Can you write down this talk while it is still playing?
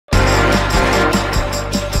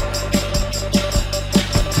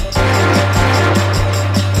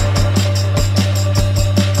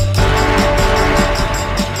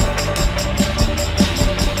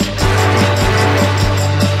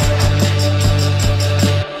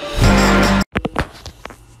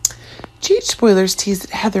spoilers tease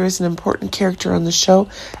that Heather is an important character on the show,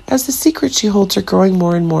 as the secrets she holds are growing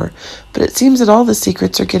more and more. But it seems that all the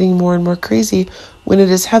secrets are getting more and more crazy when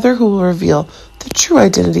it is Heather who will reveal the true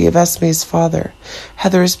identity of Esme's father.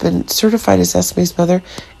 Heather has been certified as Esme's mother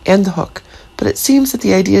and the Hook, but it seems that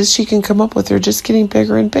the ideas she can come up with are just getting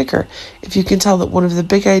bigger and bigger. If you can tell that one of the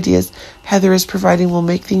big ideas Heather is providing will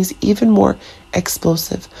make things even more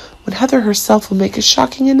explosive, when Heather herself will make a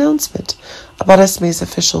shocking announcement about Esme's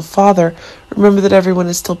official father. Remember that everyone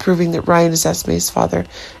is still proving that Ryan is Esme's father,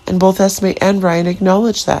 and both Esme and Ryan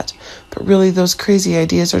acknowledge that. But really, those crazy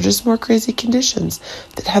ideas are just more crazy conditions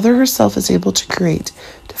that Heather herself is able to create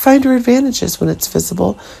to find her advantages when it's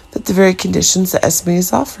visible that the very conditions that Esme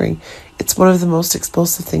is offering. It's one of the most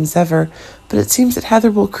explosive things ever, but it seems that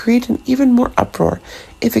Heather will create an even more uproar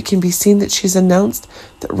if it can be seen that she's announced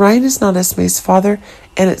that Ryan is not Esme's father,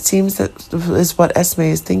 and it seems that is what Esme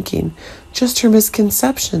is thinking. Just her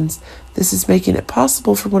misconceptions. This is making it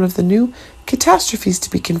possible for one of the new catastrophes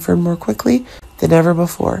to be confirmed more quickly than ever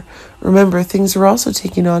before. Remember, things are also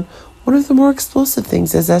taking on one of the more explosive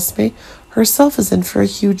things, as Esme herself is in for a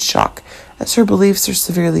huge shock as her beliefs are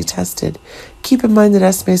severely tested. Keep in mind that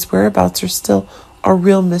Esme's whereabouts are still a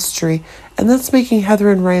real mystery, and that's making Heather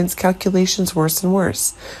and Ryan's calculations worse and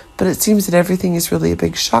worse. But it seems that everything is really a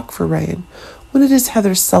big shock for Ryan, when it is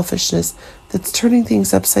Heather's selfishness that's turning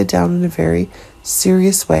things upside down in a very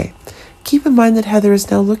serious way. Keep in mind that Heather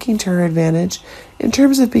is now looking to her advantage in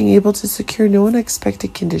terms of being able to secure no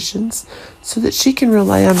unexpected conditions so that she can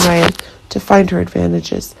rely on Ryan to find her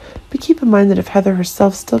advantages. But keep in mind that if Heather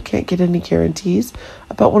herself still can't get any guarantees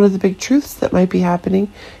about one of the big truths that might be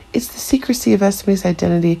happening, it's the secrecy of Esme's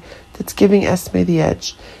identity that's giving Esme the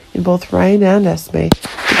edge in both Ryan and Esme.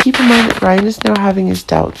 But keep in mind that Ryan is now having his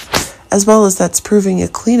doubts, as well as that's proving a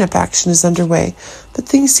cleanup action is underway. But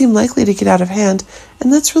things seem likely to get out of hand,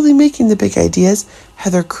 and that's really making the big ideas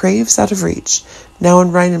Heather craves out of reach. Now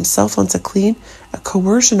when Ryan himself wants a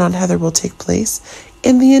coercion on Heather will take place.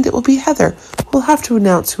 In the end, it will be Heather who will have to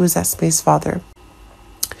announce who is Esme's father.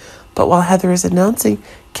 But while Heather is announcing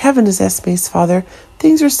Kevin is Esme's father,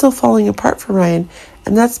 things are still falling apart for Ryan,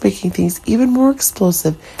 and that's making things even more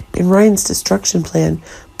explosive in Ryan's destruction plan.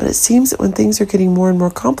 But it seems that when things are getting more and more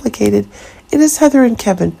complicated, it is Heather and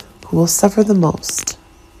Kevin who will suffer the most.